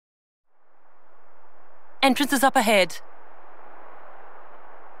Entrance is up ahead.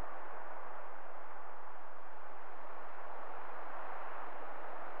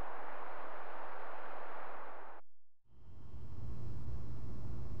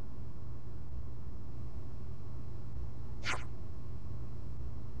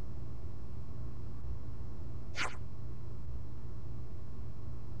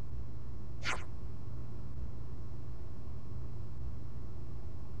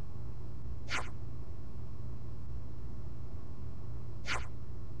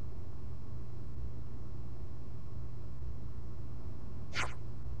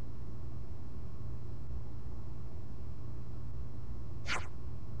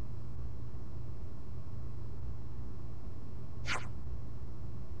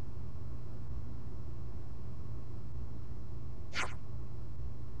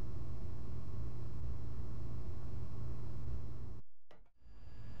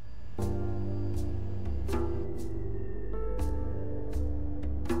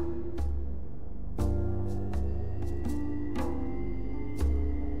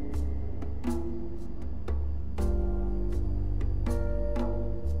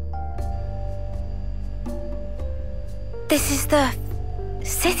 This is the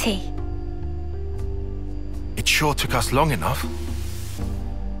city. It sure took us long enough.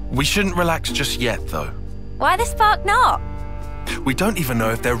 We shouldn't relax just yet, though. Why the spark not? We don't even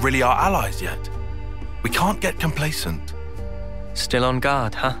know if they're really our allies yet. We can't get complacent. Still on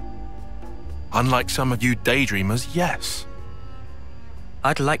guard, huh? Unlike some of you daydreamers, yes.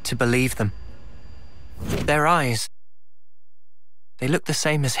 I'd like to believe them. Their eyes, they look the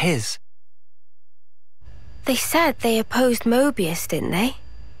same as his. They said they opposed Mobius, didn't they?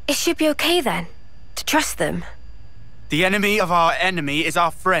 It should be okay then, to trust them. The enemy of our enemy is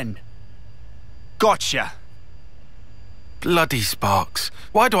our friend. Gotcha. Bloody sparks.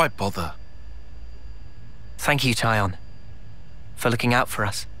 Why do I bother? Thank you, Taion, for looking out for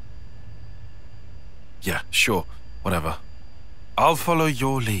us. Yeah, sure. Whatever. I'll follow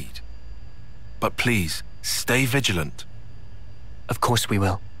your lead. But please, stay vigilant. Of course we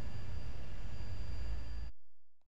will.